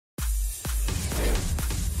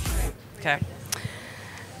Okay.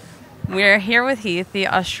 We're here with Heath, the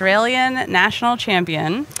Australian national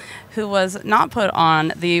champion, who was not put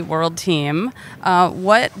on the world team.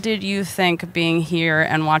 What did you think being here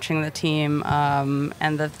and watching the team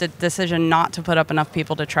and the decision not to put up enough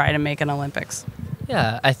people to try to make an Olympics?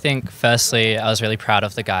 Yeah, I think firstly, I was really proud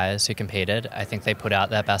of the guys who competed. I think they put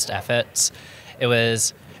out their best efforts. It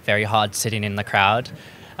was very hard sitting in the crowd.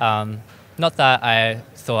 Not that I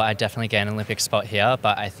thought I'd definitely get an Olympic spot here,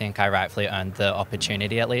 but I think I rightfully earned the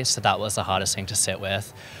opportunity at least, so that was the hardest thing to sit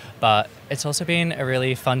with. But it's also been a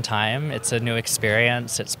really fun time. It's a new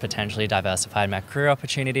experience. It's potentially diversified my career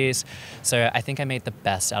opportunities. So I think I made the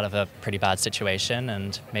best out of a pretty bad situation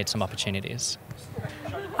and made some opportunities.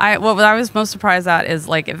 What I was most surprised at is,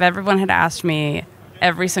 like, if everyone had asked me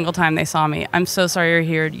every single time they saw me, I'm so sorry you're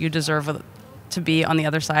here, you deserve to be on the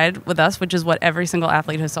other side with us, which is what every single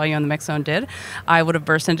athlete who saw you in the mixed zone did, I would have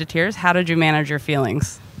burst into tears. How did you manage your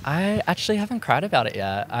feelings? I actually haven't cried about it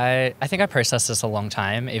yet. I think I processed this a long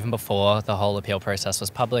time, even before the whole appeal process was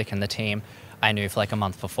public, and the team I knew for like a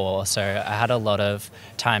month before. So I had a lot of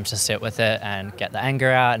time to sit with it and get the anger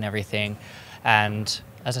out and everything. And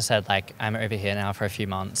as I said, like, I'm over here now for a few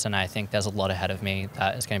months, and I think there's a lot ahead of me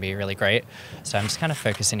that is going to be really great. So I'm just kind of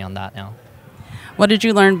focusing on that now. What did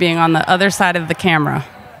you learn being on the other side of the camera?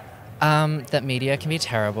 That media can be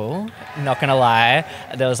terrible, not gonna lie.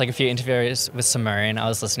 There was like a few interviews with Simone I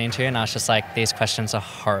was listening to, and I was just like, these questions are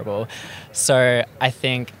horrible. So I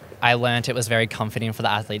think I learned it was very comforting for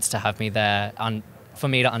the athletes to have me there, for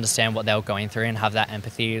me to understand what they were going through and have that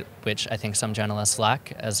empathy, which I think some journalists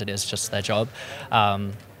lack, as it is just their job.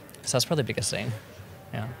 So that's probably the biggest thing.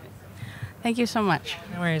 Yeah. Thank you so much.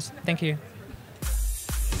 No worries. Thank you.